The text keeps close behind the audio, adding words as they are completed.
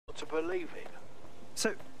believe it.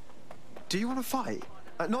 So, do you want to fight?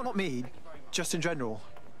 Not me, just in general.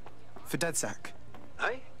 For DedSec.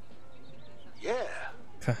 Eh? Yeah.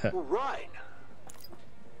 All right.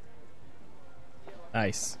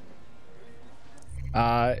 Nice.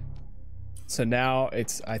 So now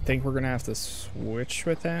it's, I think we're gonna have to switch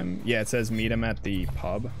with him. Yeah, it says meet him at the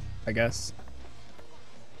pub, I guess.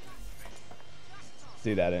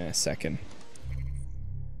 Do that in a second.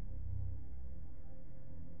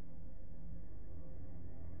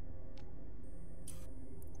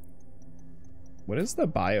 What is the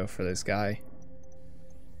bio for this guy?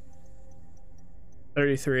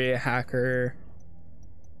 33, a hacker.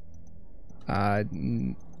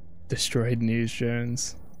 Destroyed news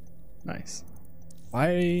drones. Nice.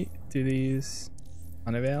 Why do these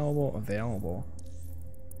unavailable? Available.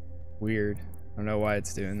 Weird. I don't know why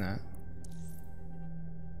it's doing that.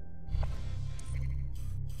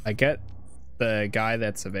 I get the guy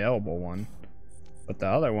that's available one, but the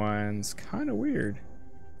other one's kind of weird.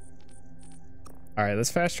 All right, let's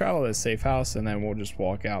fast travel to the safe house and then we'll just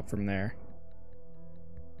walk out from there.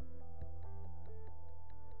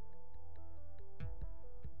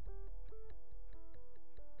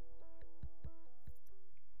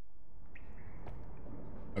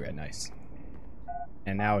 Okay, nice.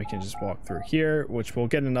 And now we can just walk through here, which we'll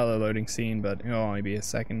get another loading scene, but it'll only be a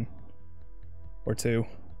second or two.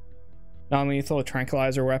 Non-lethal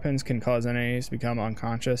tranquilizer weapons can cause enemies to become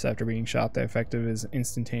unconscious after being shot. The effective is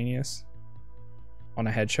instantaneous on a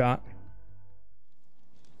headshot.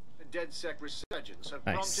 The DedSec resurgence have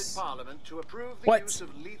Nice. prompted Parliament to approve the use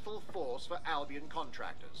of lethal force for Albion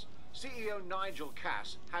contractors. CEO Nigel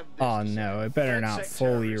Cass had this Oh to say. no, it better not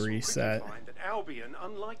fully terrorists will reset. quickly find that Albion,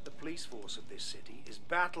 unlike the police force of this city, is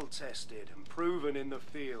battle tested and proven in the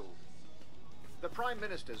field. The Prime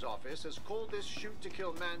Minister's office has called this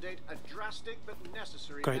shoot-to-kill mandate a drastic but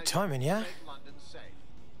necessary Great measure timing, to yeah? make London safe.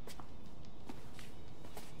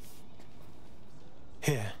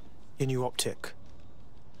 Here, your new optic.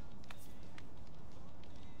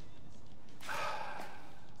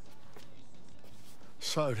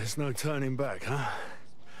 So there's no turning back, huh?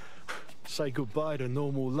 Say goodbye to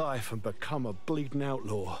normal life and become a bleeding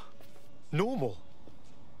outlaw. Normal?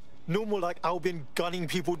 Normal like Albion gunning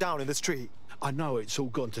people down in the street? I know it's all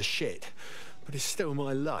gone to shit, but it's still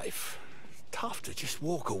my life. Tough to just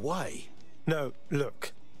walk away. No,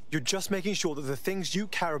 look. You're just making sure that the things you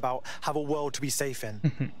care about have a world to be safe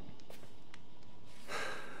in.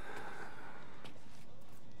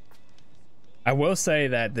 I will say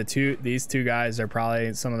that these two guys are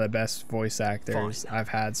probably some of the best voice actors I've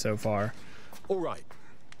had so far. All right.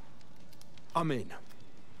 I'm in.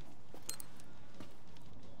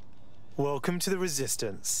 Welcome to the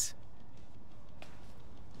Resistance.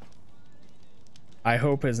 I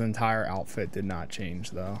hope his entire outfit did not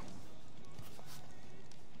change though.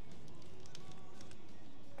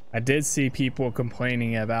 I did see people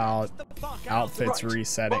complaining about outfits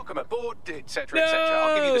resetting. Welcome aboard, etc., etc.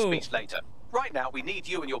 I'll give you the speech later. Right now, we need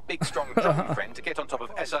you and your big, strong drone friend to get on top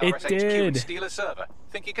of SRS HQ and steal a server.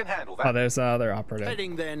 Think you can handle that? Oh, there's the other operative.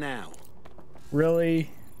 Heading there now.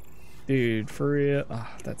 Really? Dude, for real? Oh,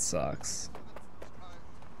 that sucks.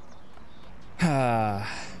 The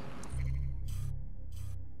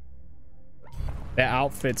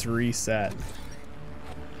outfit's reset.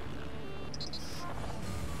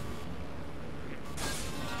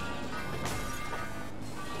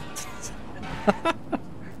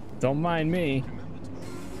 Don't mind me.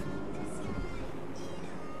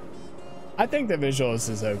 I think the visuals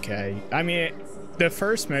is okay. I mean, the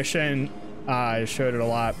first mission showed it a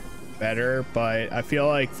lot better, but I feel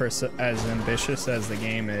like for as ambitious as the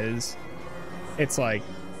game is, it's like,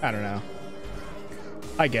 I don't know.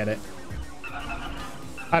 I get it.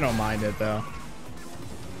 I don't mind it though.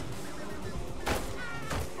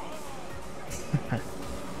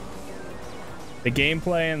 The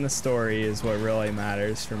gameplay and the story is what really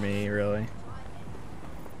matters for me, really.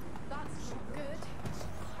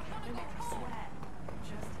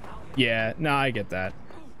 Yeah, no, I get that.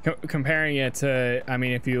 Comparing it to, I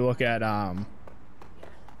mean, if you look at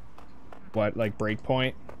what, like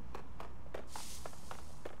Breakpoint,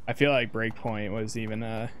 I feel like Breakpoint was even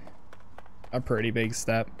a pretty big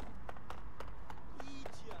step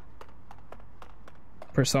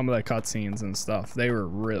for some of the cutscenes and stuff. They were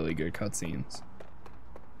really good cutscenes.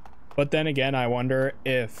 But then again, I wonder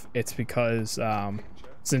if it's because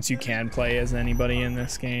since you can play as anybody in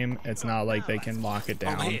this game, it's not like they can lock it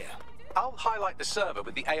down. I'll highlight the server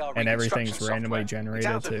with the AR And everything's reconstruction randomly software. generated It's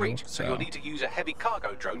out of too, reach, so so you'll need to use a heavy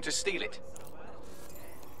cargo drone to steal it.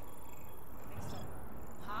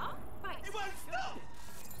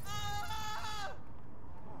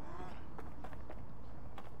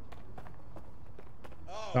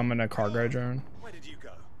 Summon a cargo drone. Where did you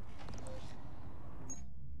go?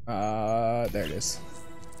 There it is.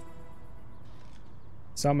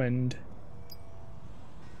 Summoned.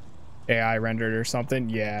 AI rendered or something.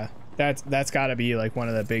 Yeah, that's got to be like one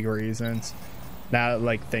of the big reasons. Now,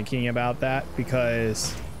 like thinking about that,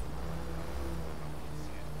 because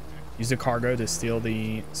use a cargo to steal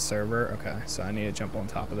the server. Okay, so I need to jump on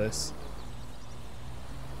top of this.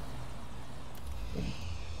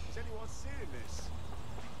 Is anyone seeing this?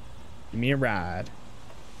 Give me a ride.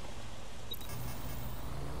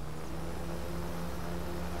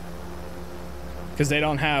 Because they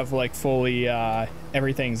don't have like fully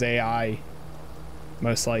everything's AI,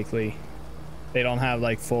 most likely. They don't have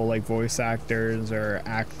like full like voice actors or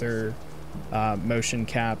actor motion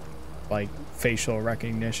cap, like facial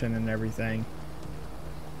recognition and everything,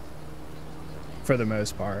 for the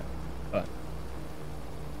most part. But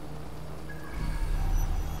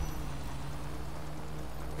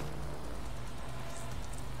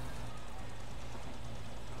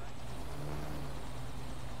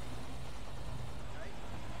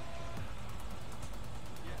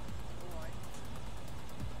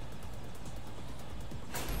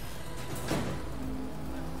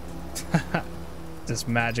just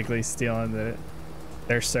magically stealing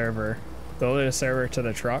their server. They'll lead a server to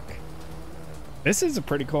the truck. This is a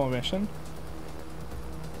pretty cool mission.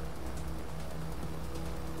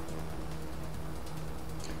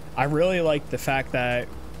 I really like the fact that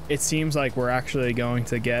it seems like we're actually going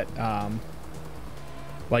to get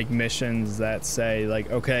like missions that say like,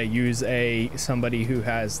 okay, use somebody who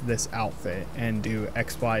has this outfit and do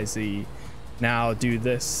XYZ. Now do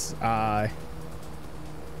this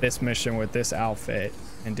this mission with this outfit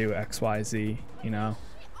and do XYZ, you know?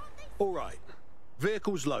 All right.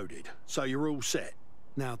 Vehicle's loaded, so you're all set.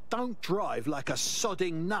 Now, don't drive like a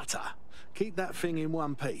sodding nutter. Keep that thing in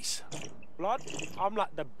one piece. Blood, I'm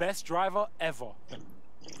like the best driver ever.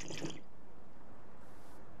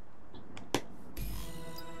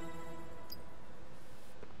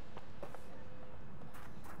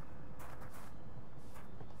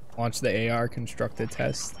 Launch the AR constructed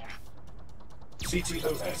test.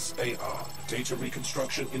 CTOS AR. Data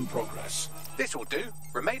reconstruction in progress. This will do.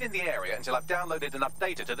 Remain in the area until I've downloaded enough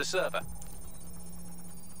data to the server.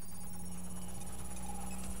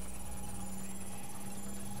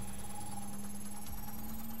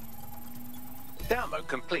 Download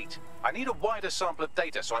complete. I need a wider sample of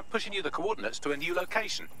data, so I'm pushing you the coordinates to a new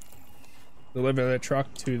location. Deliver the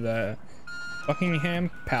truck to the Buckingham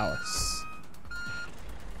Palace.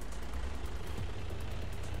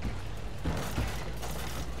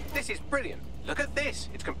 This is brilliant. Look at this.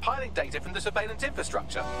 It's compiling data from the surveillance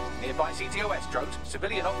infrastructure. Nearby CTOS drones,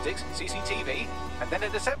 civilian optics, CCTV, and then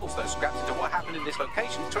it assembles those scraps into what happened in this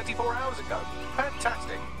location 24 hours ago.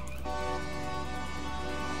 Fantastic.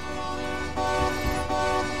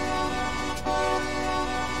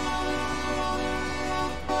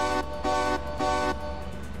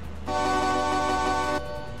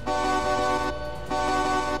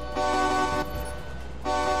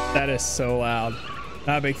 That is so loud.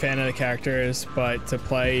 Not a big fan of the characters, but to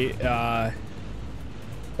play, but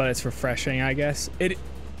it's refreshing, I guess.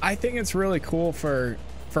 I think it's really cool for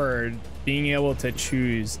being able to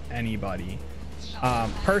choose anybody.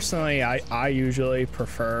 Personally, I usually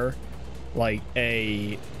prefer like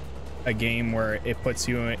a game where it puts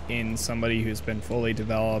you in somebody who's been fully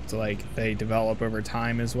developed, like they develop over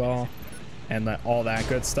time as well, and all that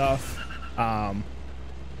good stuff.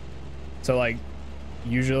 So like,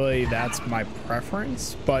 usually that's my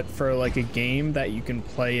preference, but for like a game that you can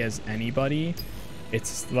play as anybody,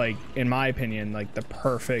 it's like, in my opinion, like the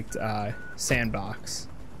perfect sandbox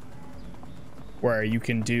where you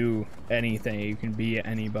can do anything, you can be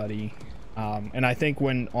anybody. And I think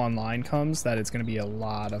when online comes, that it's going to be a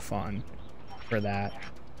lot of fun for that.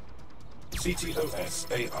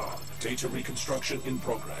 CTOS AR. Data reconstruction in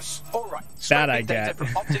progress. All right. That I get.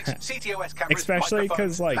 From optics, CTOS cameras, especially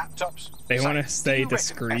because like laptops. they want to stay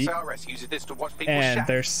discreet, and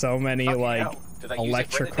there's so many like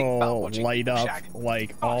electrical light up,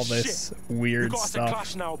 like all this weird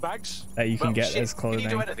stuff that you can get as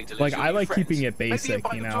clothing. Like I like keeping it basic,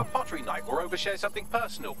 you know. Pottery night or overshare something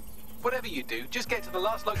personal. Whatever you do, just get to the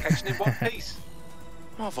last location in one piece.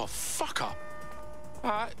 Motherfucker.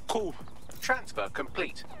 Alright, cool. Transfer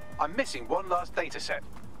complete. I'm missing one last data set.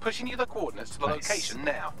 Pushing you the coordinates to the location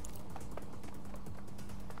now.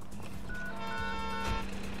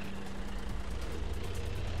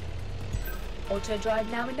 Auto drive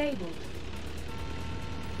now enabled.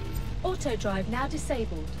 Auto drive now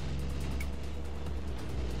disabled.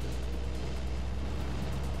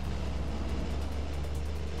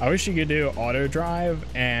 I wish you could do auto drive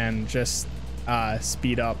and just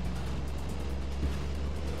speed up.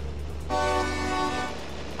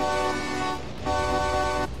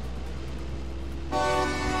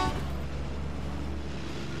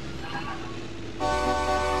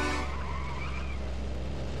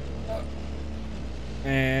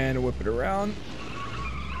 And whip it around.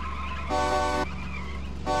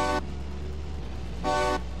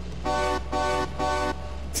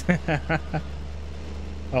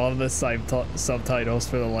 I love the subtitles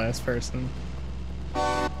for the last person.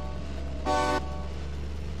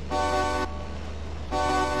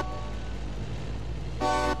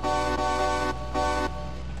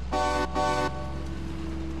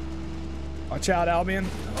 Watch out, Albion.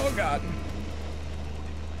 Oh, God.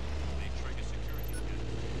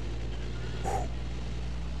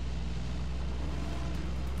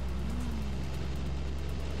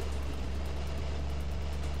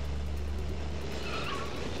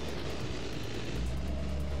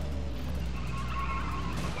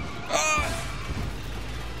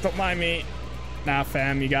 Don't mind me. Nah,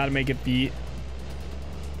 fam, you gotta make it beat.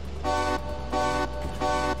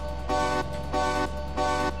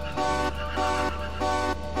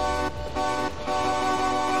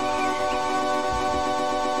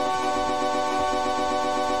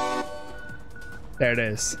 There it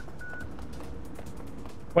is.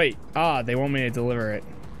 Wait, they want me to deliver it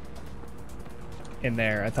in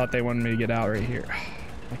there. I thought they wanted me to get out right here.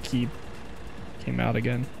 My key came out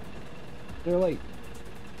again. They're late.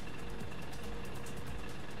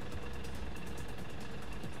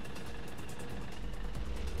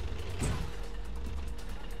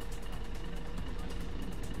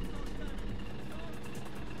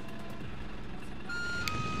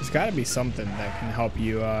 There's got to be something that can help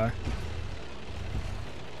you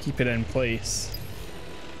keep it in place.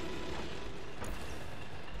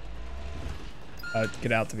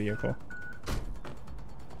 Get out the vehicle.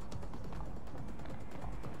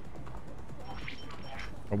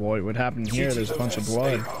 Oh boy, what happened here? There's a bunch of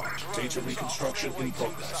blood. Data reconstruction in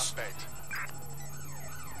progress.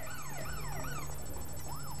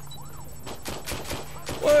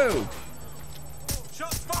 Whoa!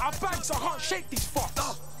 Our bags, I can't shake these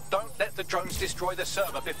fucks. Don't let the drones destroy the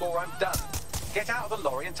server before I'm done. Get out of the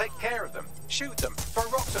lorry and take care of them. Shoot them, throw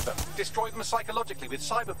rocks at them, destroy them psychologically with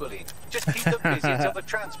cyberbullying. Just keep them busy until the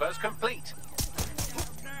transfer's complete.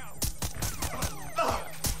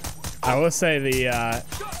 I will say the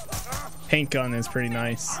paint gun is pretty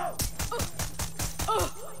nice.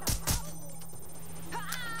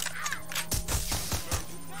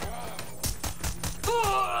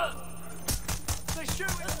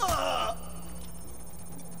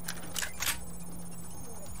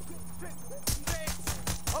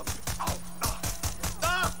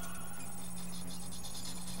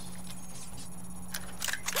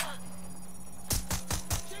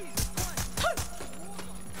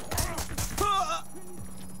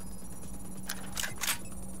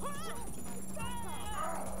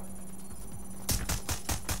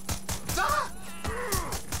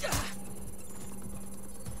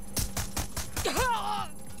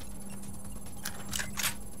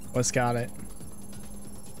 What's got it?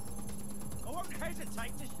 I won't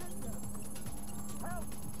hesitate to shoot you. Help,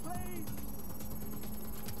 please.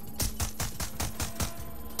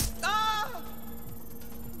 Ah!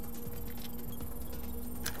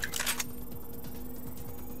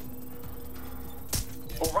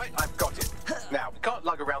 All right, I've got it. Now, we can't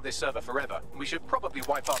lug around this server forever. We should probably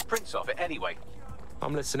wipe our prints off it anyway.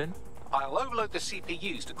 I'm listening. I'll overload the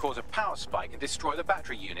CPUs to cause a power spike and destroy the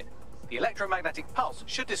battery unit. The electromagnetic pulse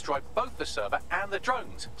should destroy both the server and the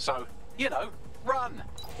drones. So, you know, run.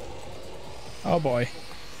 Oh boy.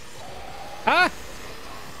 Ah!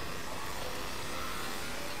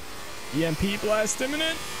 EMP blast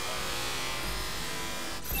imminent.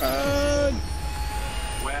 Well,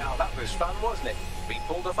 that was fun, wasn't it? We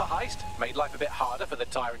pulled off a heist, made life a bit harder for the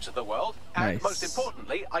tyrants of the world, and nice. most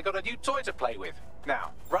importantly, I got a new toy to play with.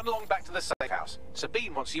 Now, run along back to the safe house.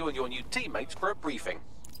 Sabine wants you and your new teammates for a briefing.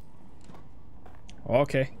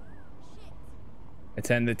 Okay.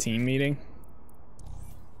 Attend the team meeting.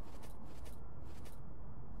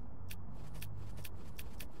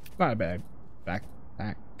 Not a bad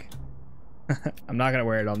backpack. I'm not gonna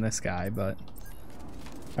wear it on this guy, but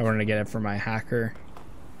I wanted to get it for my hacker.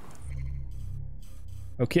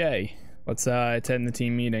 Okay, let's attend the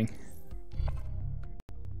team meeting.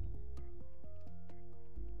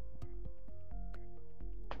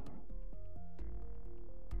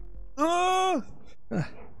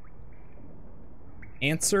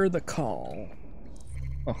 Answer the call.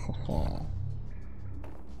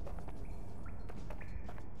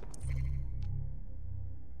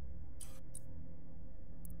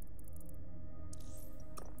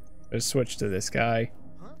 Let's switch to this guy.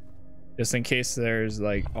 Just in case there's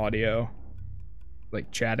like audio,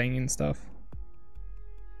 like chatting and stuff.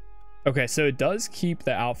 Okay, so it does keep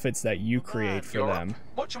the outfits that you create for them.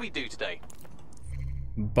 What should we do today?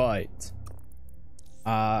 But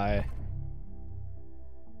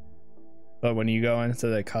when you go into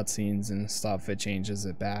the cutscenes and stuff, it changes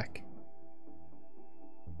it back.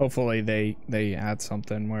 Hopefully they add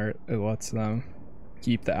something where it lets them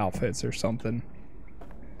keep the outfits or something.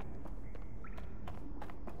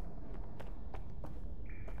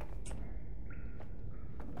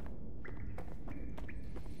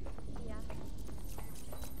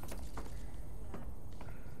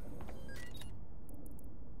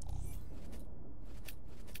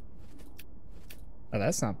 Oh,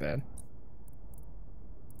 that's not bad.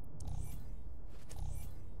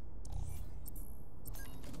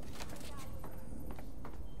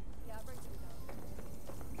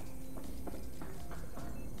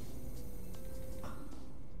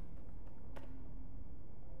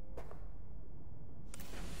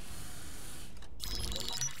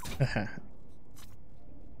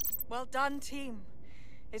 Well done, team.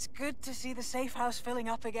 It's good to see the safe house filling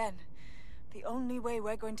up again. The only way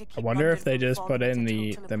we're going to keep I wonder London if they from just falling put in into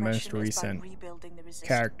the total most oppression is by recent rebuilding the resistance.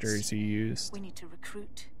 characters you used. We need to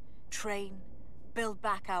recruit, train, build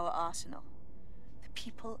back our arsenal. The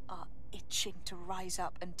people are itching to rise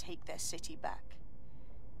up and take their city back.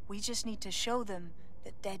 We just need to show them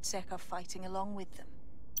that DedSec are fighting along with them.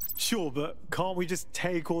 Sure, but can't we just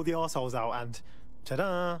take all the arseholes out and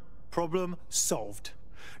ta-da, problem solved?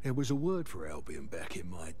 There was a word for Albion back in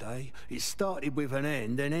my day. It started with an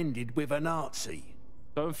N and ended with a Nazi.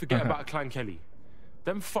 Don't forget about Clan Kelly.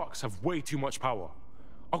 Them fucks have way too much power.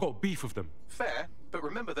 I got beef with them. Fair, but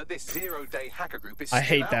remember that this zero-day hacker group is I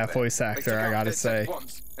still hate out that there. voice They actor, took I out gotta DedSec say.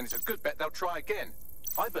 once, and it's a good bet they'll try again.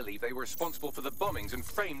 I believe they were responsible for the bombings and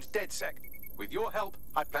framed DedSec. With your help,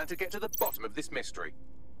 I plan to get to the bottom of this mystery.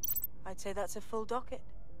 I'd say that's a full docket.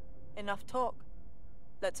 Enough talk.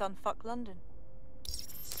 Let's unfuck London.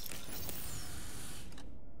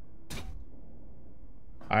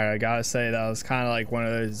 Alright, I gotta say that was kind of like one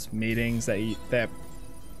of those meetings that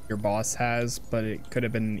your boss has, but it could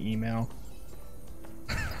have been an email.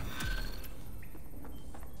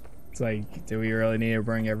 It's like, do we really need to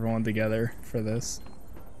bring everyone together for this?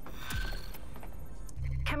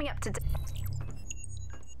 Coming up to...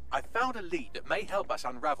 I found a lead that may help us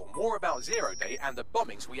unravel more about Zero Day and the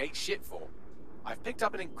bombings we ate shit for. I've picked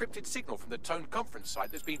up an encrypted signal from the Tone conference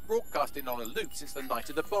site that's been broadcasting on a loop since the night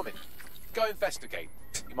of the bombing. Go investigate.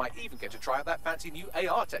 You might even get to try out that fancy new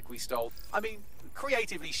AR tech we stole. I mean,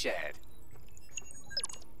 creatively shared.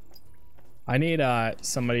 I need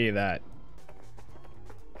somebody that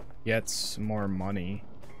gets more money.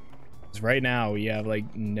 'Cause right now we have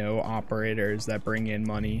like no operators that bring in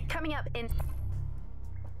money. Coming up in...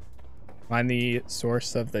 Find the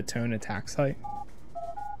source of the Tone attack site.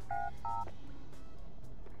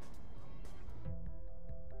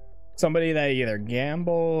 Somebody that either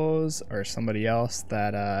gambles or somebody else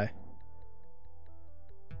that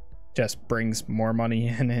just brings more money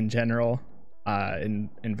in general.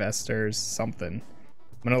 Investors, something.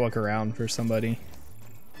 I'm gonna look around for somebody.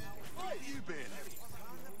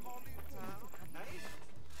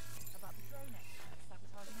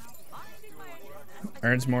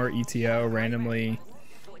 Earns more ETO randomly.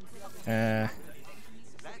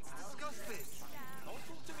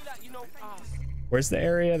 Where's the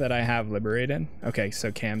area that I have liberated? Okay,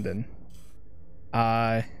 so Camden.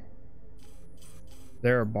 There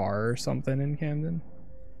a bar or something in Camden?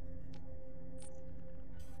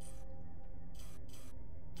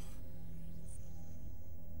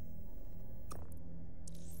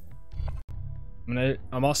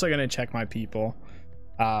 I'm also gonna check my people.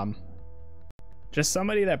 Just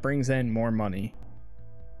somebody that brings in more money.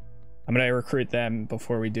 I'm gonna recruit them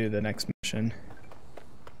before we do the next mission.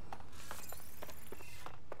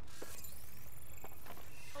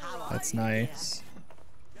 That's nice.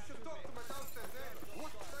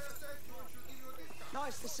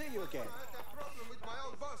 Nice to see you again.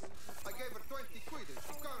 I gave her 20 quid and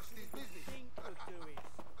she cursed his business.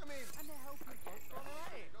 I mean, and they're helping folks on the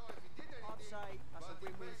way. I'd say that's a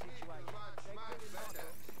win-win situation.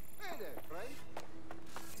 Hey there, friend.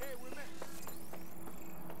 Hey, we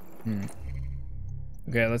met.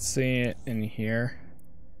 Okay, let's see it in here.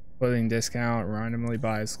 Clothing discount, randomly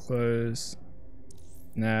buys clothes.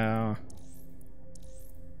 No.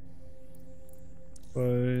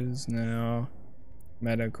 Clothes, no.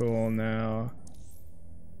 Medical, no.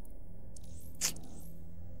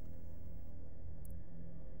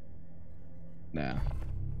 No.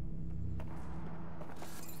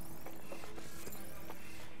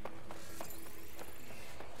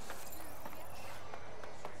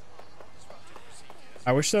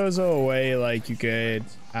 I wish there was a way like you could,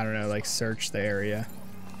 I don't know, like search the area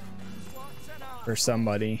for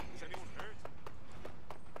somebody.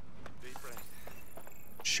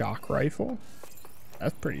 Shock rifle?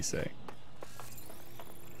 That's pretty sick.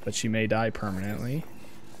 But she may die permanently.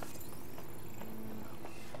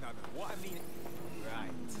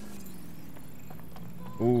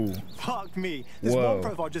 Ooh. Fuck me. This Whoa. one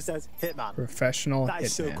profile just says Hitman. Professional That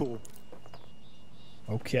is hitman. so cool.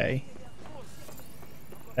 Okay.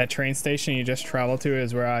 That train station you just traveled to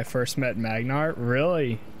is where I first met Magnar?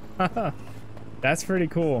 Really? That's pretty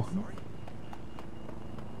cool.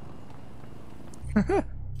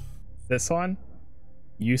 This one?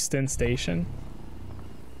 Euston Station?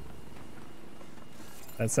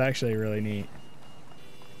 That's actually really neat.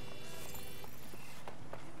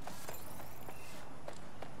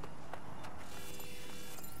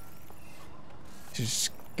 She's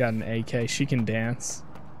got an AK. She can dance.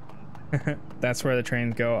 That's where the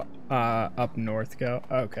trains go up north go.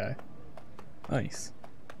 Okay. Nice.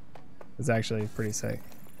 It's actually pretty sick.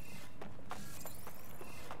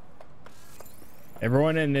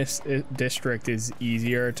 Everyone in this district is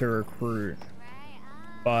easier to recruit,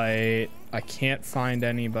 but I can't find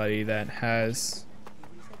anybody that has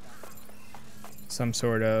some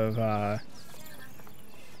sort of oh,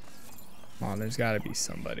 there's got to be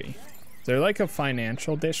somebody. Is there like a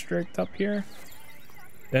financial district up here?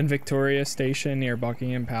 Then Victoria Station near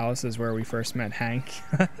Buckingham Palace is where we first met Hank.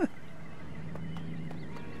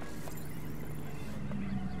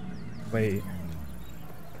 Wait.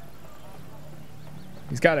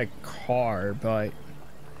 He's got a car, but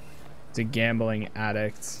he's a gambling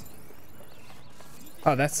addict.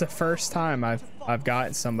 Oh, that's the first time I've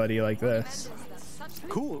got somebody like this.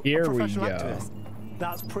 Cool. Here a we professional go. activist.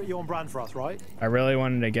 That's pretty on brand for us, right? I really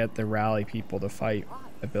wanted to get the rally people to fight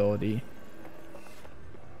ability.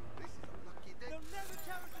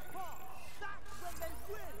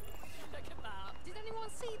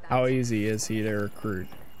 How easy is he to recruit?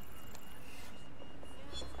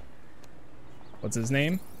 What's his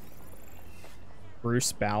name?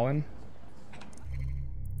 Bruce Ballin.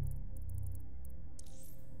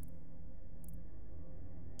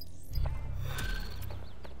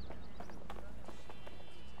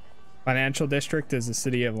 Financial district is the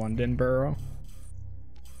city of London borough.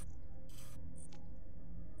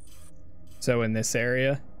 So in this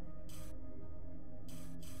area.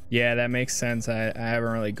 Yeah, that makes sense. I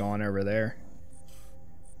haven't really gone over there.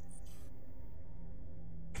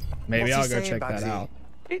 Maybe I'll go check that out.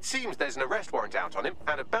 It seems there's an arrest warrant out on him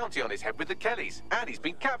and a bounty on his head with the Kellys. And he's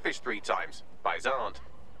been catfished 3 times by his aunt.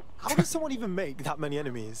 How does someone even make that many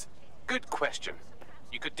enemies? Good question.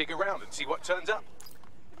 You could dig around and see what turns up.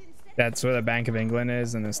 That's where the Bank of England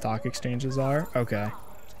is and the stock exchanges are? Okay.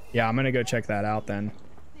 Yeah, I'm gonna go check that out then.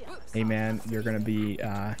 Hey man, you're gonna be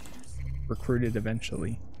recruited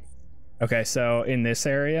eventually. Okay, so in this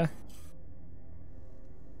area,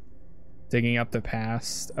 digging up the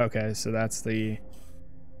past. Okay, so that's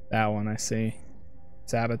that one I see.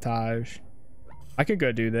 Sabotage. I could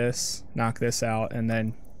go do this, knock this out, and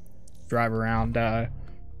then drive around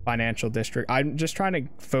financial district. I'm just trying to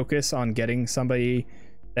focus on getting somebody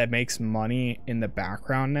that makes money in the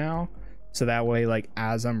background now, so that way, like,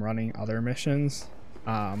 as I'm running other missions,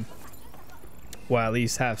 well, at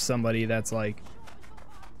least have somebody that's like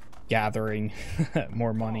gathering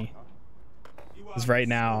more money, because right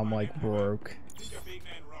now I'm like broke,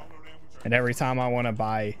 and every time I want to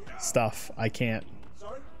buy stuff I can't.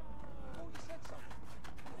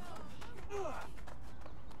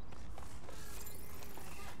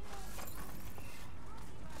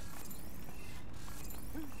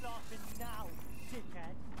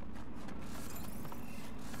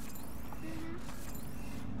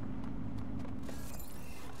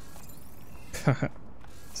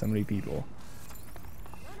 So many people.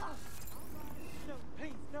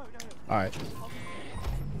 All right.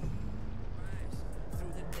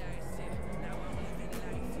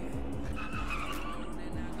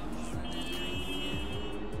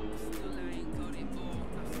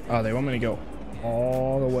 Oh, they want me to go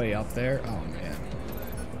all the way up there? Oh man.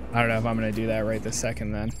 I don't know if I'm gonna do that right this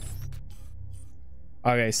second then.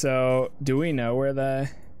 Okay, so do we know where the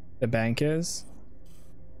bank is?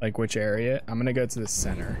 Like which area? I'm gonna go to the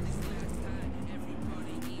center.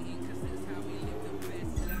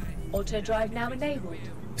 Auto drive now enabled.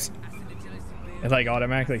 It like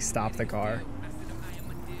automatically stopped the car.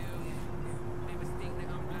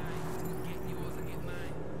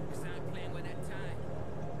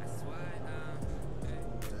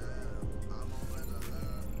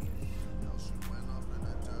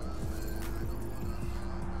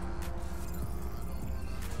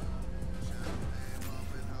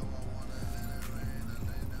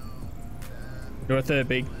 North of the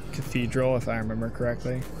big cathedral, if I remember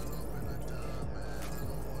correctly.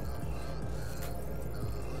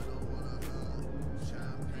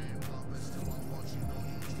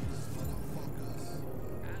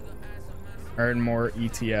 Earn more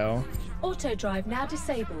ETO. Auto drive now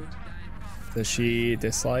disabled. Does she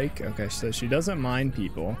dislike? Okay, so she doesn't mind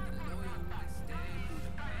people.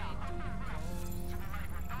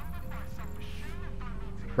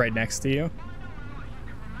 Right next to you.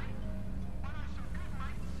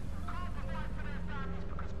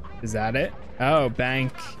 Is that it? Oh,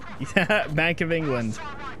 Bank. Yeah, Bank of England.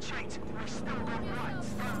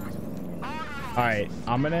 All right,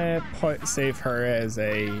 I'm gonna save her as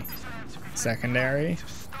a secondary.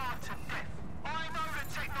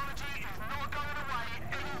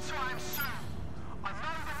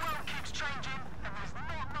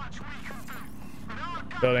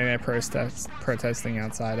 Building they're protesting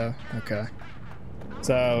outside of. Okay.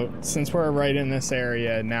 So since we're right in this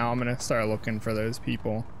area, now I'm gonna start looking for those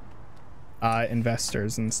people.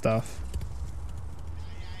 Investors and stuff.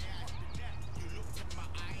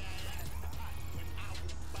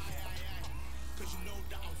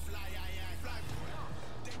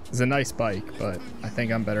 It's a nice bike, but I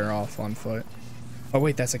think I'm better off on foot. Oh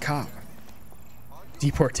wait, that's a cop.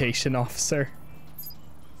 Deportation officer.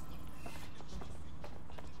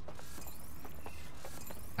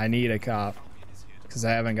 I need a cop because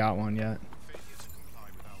I haven't got one yet.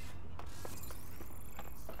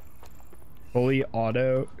 Fully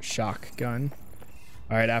auto shotgun.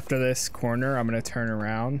 All right, after this corner, I'm gonna turn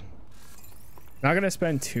around. Not gonna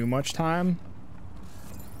spend too much time,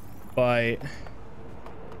 but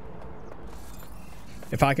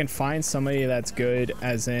if I can find somebody that's good,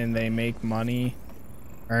 as in they make money,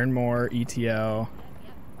 earn more ETO.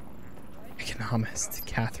 Economist,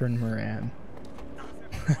 Catherine Moran.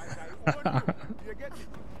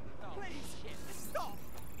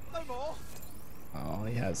 Oh,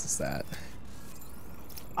 he has this that.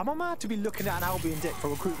 Am I mad to be looking at an Albion deck for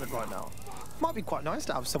recruitment right now? Might be quite nice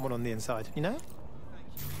to have someone on the inside, you know?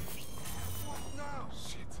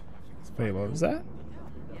 Wait, what was that?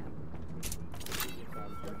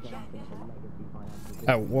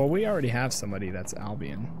 Oh, well, we already have somebody that's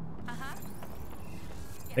Albion.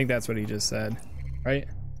 I think that's what he just said, right?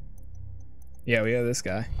 Yeah, we have this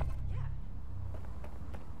guy.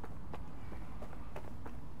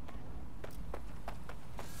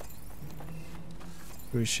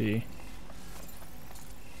 Who's she?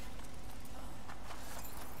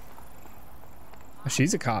 Oh,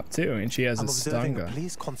 she's a cop too, and she has a stun gun. A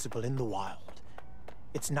police constable in the wild.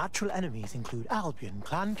 Its natural enemies include Albion,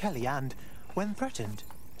 Clan Kelly, and, when threatened,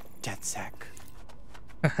 DedSec.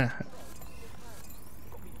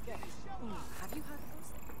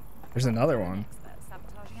 There's another one.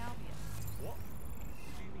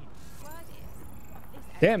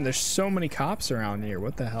 Damn, there's so many cops around here.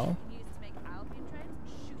 What the hell?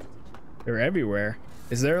 They're everywhere.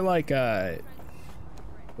 Is there like a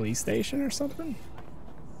police station or something?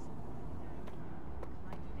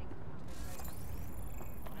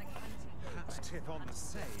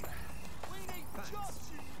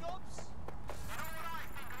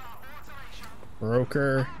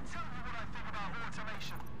 Broker.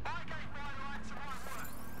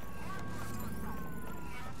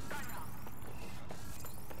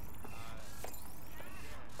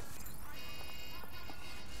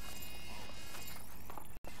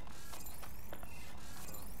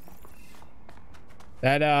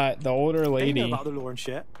 That the older lady. They know about the law and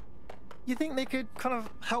shit. You think they could kind of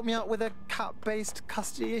help me out with a cat-based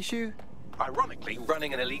custody issue? Ironically,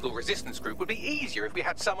 running an illegal resistance group would be easier if we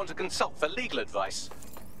had someone to consult for legal advice.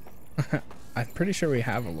 I'm pretty sure we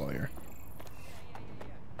have a lawyer.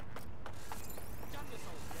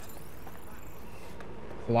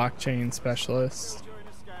 Blockchain specialist.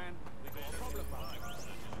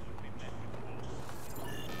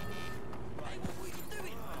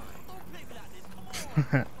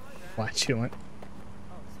 Flatulent.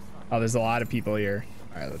 Oh, there's a lot of people here.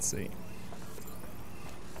 All right, let's see.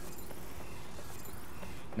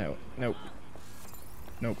 No, nope.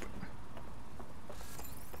 Nope.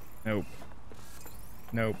 Nope.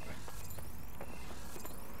 Nope.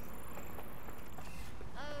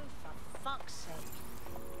 Oh, for fuck's sake.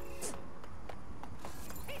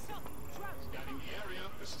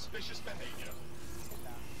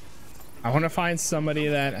 I want to find somebody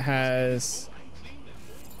that has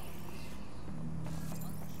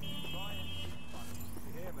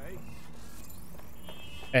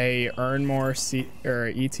a earn more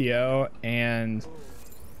ETO and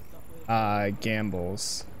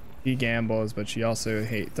gambles. He gambles, but she also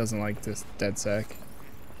doesn't like this DedSec.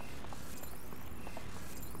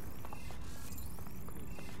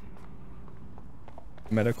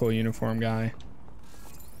 Medical uniform guy.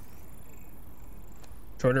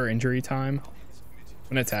 Shorter injury time. I'm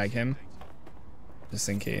gonna tag him just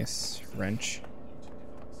in case. Wrench.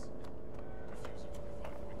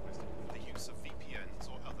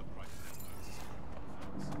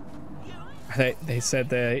 They said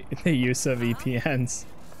the use of VPNs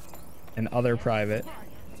and other private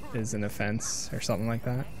is an offense or something like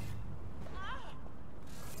that.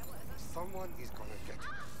 Someone is gonna get it.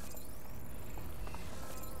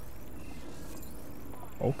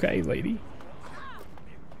 Okay, lady.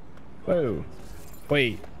 Whoa.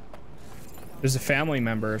 Wait. There's a family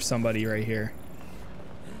member of somebody right here.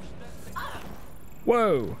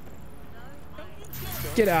 Whoa.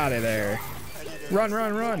 Get out of there. Run,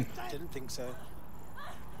 run, run. Didn't think so.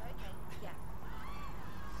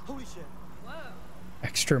 Holy shit.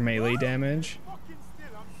 Extra melee damage.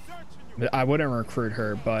 I wouldn't recruit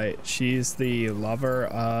her, but she's the lover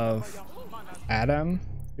of Adam.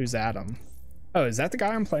 Who's Adam? Oh, is that the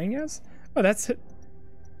guy I'm playing as? Oh, that's it.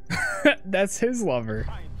 That's his lover.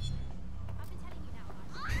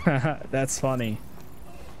 That's funny.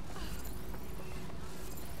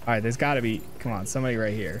 All right, there's got to be. Come on, somebody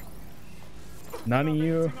right here. None of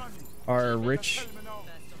you are rich.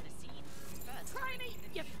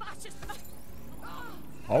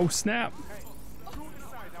 Oh snap!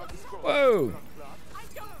 Whoa!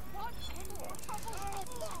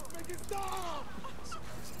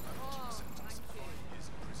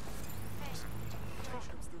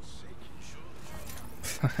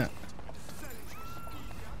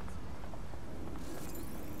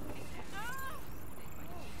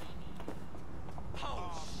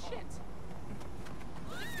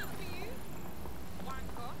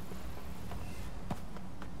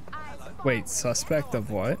 Wait, suspect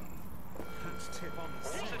of what?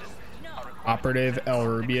 Operative El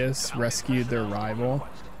Rubius rescued their rival.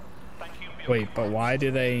 Wait, but why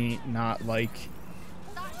do they not like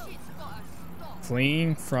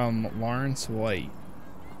fleeing from Lawrence White?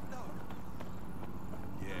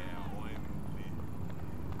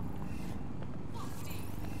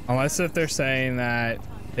 Unless if they're saying that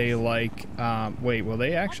they like, wait, will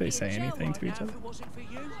they actually say anything to each other?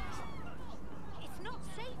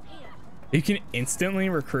 You can instantly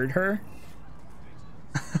recruit her?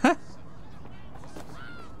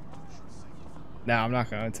 No, I'm not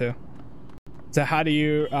going to. So how do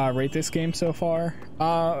you rate this game so far?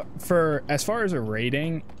 For as far as a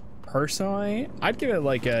rating, personally, I'd give it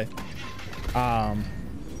like a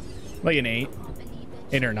like an 8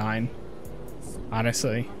 or 9.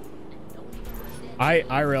 Honestly,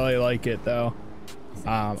 I really like it though.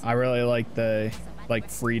 I really like the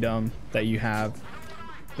freedom that you have,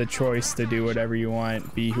 the choice to do whatever you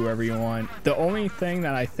want, be whoever you want. The only thing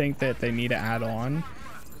that I think that they need to add on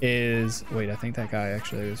is, wait, I think that guy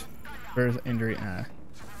actually was, there's injury,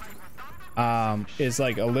 is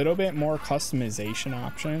like a little bit more customization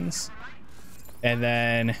options, and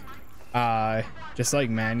then just like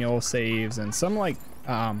manual saves and some like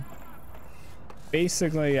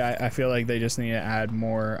basically I feel like they just need to add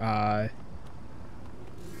more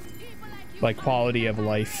like quality of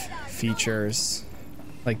life features,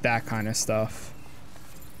 like that kind of stuff.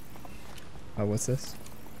 Oh, what's this?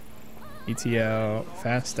 ETL,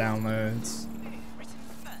 fast downloads.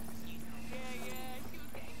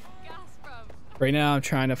 Right now I'm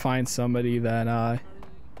trying to find somebody that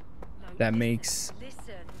that makes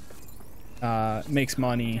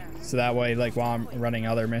money, so that way like while I'm running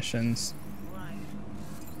other missions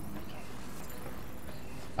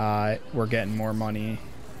we're getting more money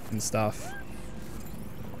and stuff.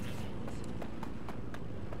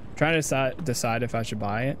 Trying to decide if I should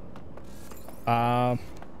buy it.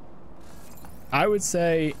 I would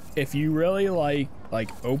say if you really like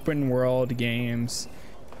open world games,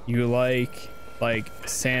 you like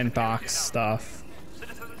sandbox stuff,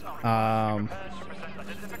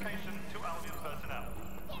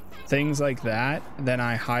 things like that, then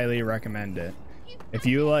I highly recommend it. If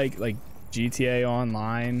you like GTA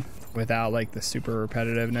Online without like the super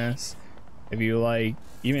repetitiveness, if you like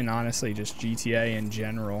even honestly just GTA in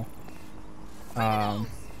general, and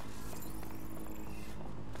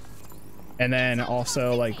then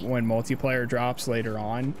also like when multiplayer drops later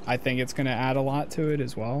on, I think it's going to add a lot to it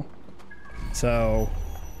as well. So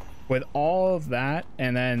with all of that,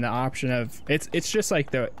 and then the option of it's just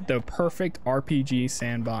like the perfect RPG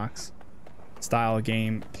sandbox style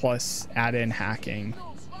game plus add in hacking,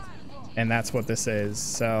 and that's what this is.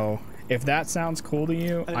 So if that sounds cool to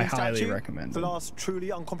you, I highly recommend it. The last truly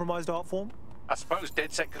uncompromised art form. I suppose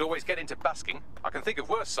DedSec could always get into busking. I can think of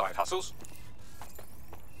worse side hustles.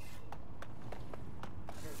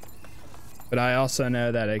 but I also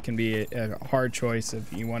know that it can be a hard choice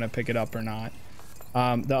if you want to pick it up or not.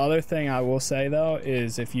 The other thing I will say though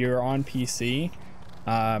is if you're on PC,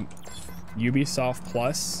 Ubisoft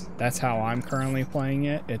Plus, that's how I'm currently playing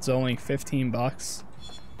it. It's only 15 bucks.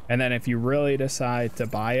 And then if you really decide to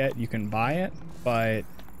buy it, you can buy it. But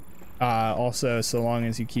also, so long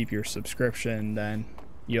as you keep your subscription, then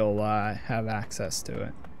you'll have access to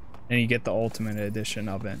it. And you get the ultimate edition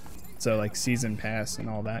of it. So like season pass and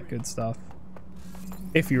all that good stuff.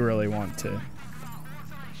 If you really want to.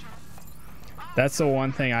 That's the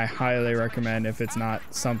one thing I highly recommend if it's not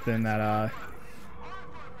something that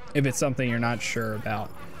if it's something you're not sure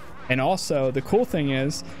about. And also the cool thing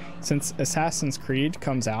is, since Assassin's Creed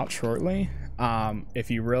comes out shortly,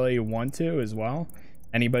 if you really want to as well,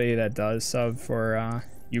 anybody that does sub for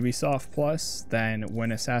Ubisoft Plus, then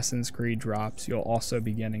when Assassin's Creed drops, you'll also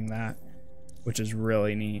be getting that, which is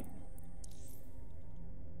really neat.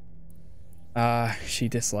 She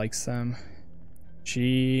dislikes them.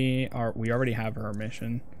 We already have her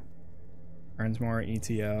mission. Earns more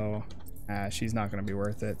ETO. She's not going to be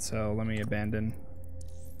worth it, so let me abandon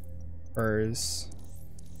hers.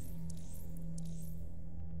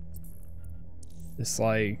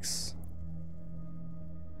 Dislikes.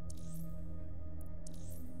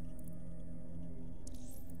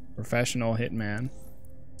 Professional hitman.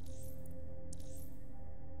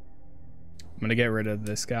 I'm going to get rid of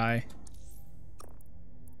this guy.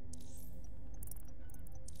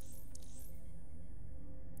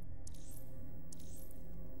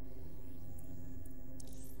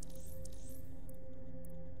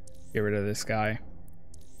 Get rid of this guy. I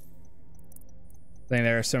think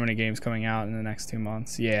there are so many games coming out in the next 2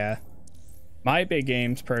 months. Yeah. My big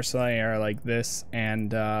games personally are like this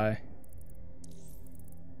and the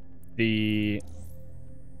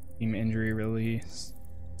Team Injury release.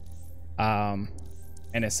 And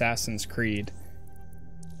Assassin's Creed.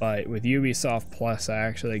 But with Ubisoft Plus I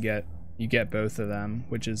actually you get both of them,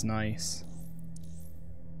 which is nice.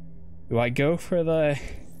 Do I go for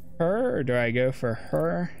her or do I go for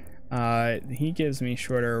her? He gives me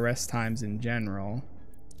shorter rest times in general.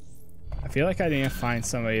 I feel like I need to find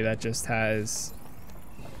somebody that just has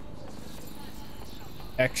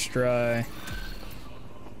extra,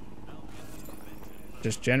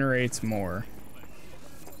 just generates more.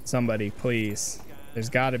 Somebody, please. There's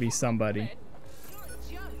got to be somebody.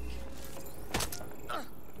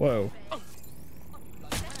 Whoa.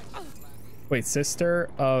 Wait, sister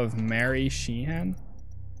of Mary Sheehan?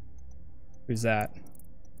 Who's that?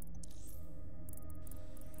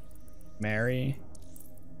 Mary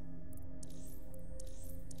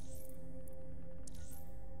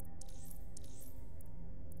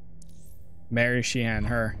Sheehan,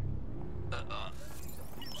 her.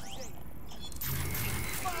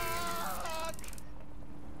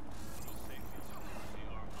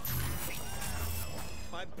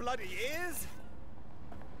 My bloody ears!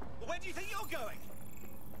 Where do you think you're going?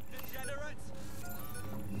 Degenerates!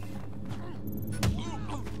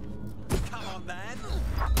 Come on then!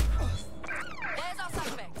 There's our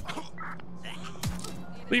suspect.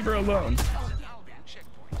 Leave her alone.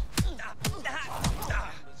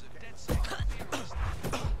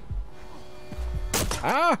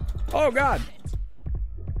 Ah! Oh god!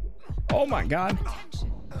 Oh my god!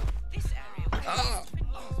 Ah.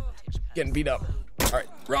 Getting beat up. All right,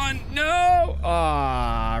 run! No!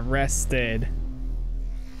 Ah, rested.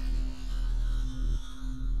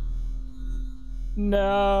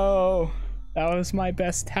 No, that was my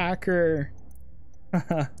best hacker.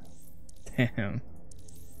 Damn.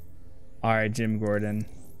 All right, Jim Gordon.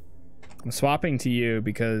 I'm swapping to you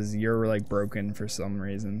because you're like broken for some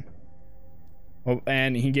reason. Oh,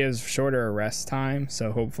 and he gives shorter arrest time,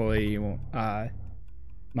 so hopefully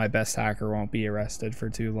my best hacker won't be arrested for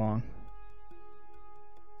too long.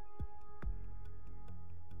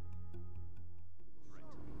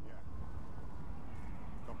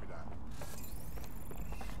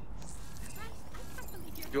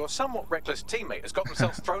 Your somewhat reckless teammate has got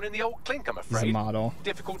themselves thrown in the old clink, I'm afraid. Remodel.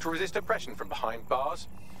 Difficult to resist oppression from behind bars.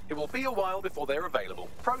 It will be a while before they're available.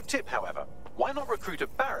 Pro tip, however, why not recruit a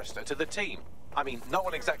barrister to the team? I mean, no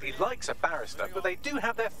one exactly likes a barrister, but they do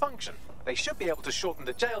have their function. They should be able to shorten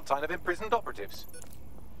the jail time of imprisoned operatives.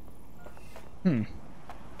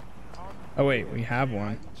 Oh wait, we have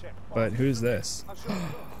one. But who's this? Oh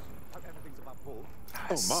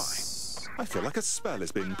my. I feel like a spell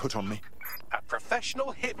is being put on me. A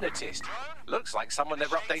professional hypnotist. Looks like someone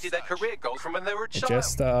never updated their career goals from when they were a child. It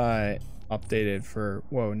just updated for...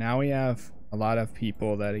 Whoa, now we have a lot of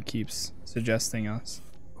people that it keeps suggesting us.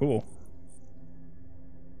 Cool.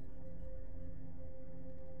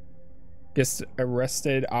 Gets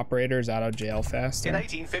arrested operators out of jail faster. In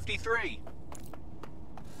 1853.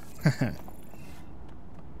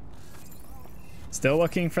 Still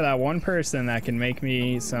looking for that one person that can make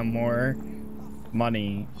me some more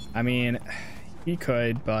money. I mean, he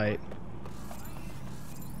could, but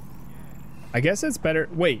I guess it's better.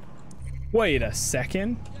 Wait a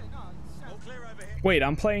second. Wait,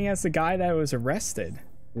 I'm playing as the guy that was arrested.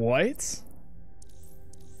 What?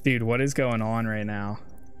 Dude, what is going on right now?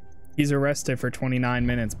 He's arrested for 29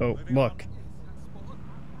 minutes, but look.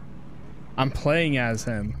 I'm playing as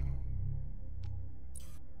him.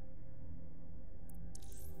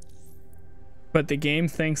 But the game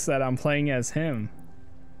thinks that I'm playing as him.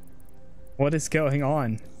 What is going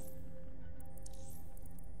on?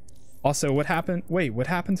 Also, what happened? Wait, what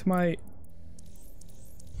happened to my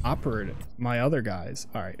operative? My other guys?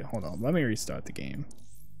 All right, hold on. Let me restart the game.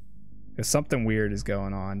 Because something weird is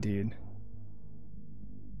going on, dude.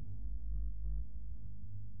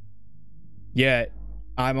 Yeah,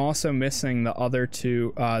 I'm also missing the other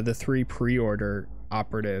two, the 3 pre-order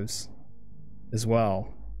operatives as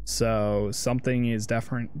well. So something is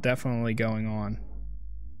definitely going on.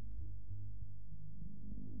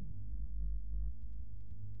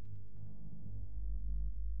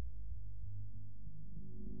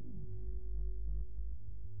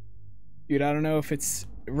 Dude, I don't know if it's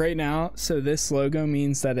right now. So this logo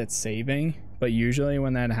means that it's saving, but usually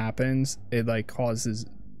when that happens, it like causes,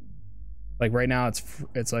 like right now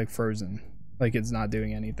it's like frozen, like it's not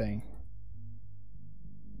doing anything.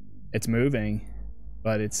 It's moving,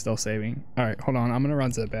 but it's still saving. All right, hold on. I'm gonna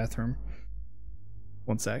run to the bathroom.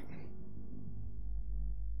 One sec.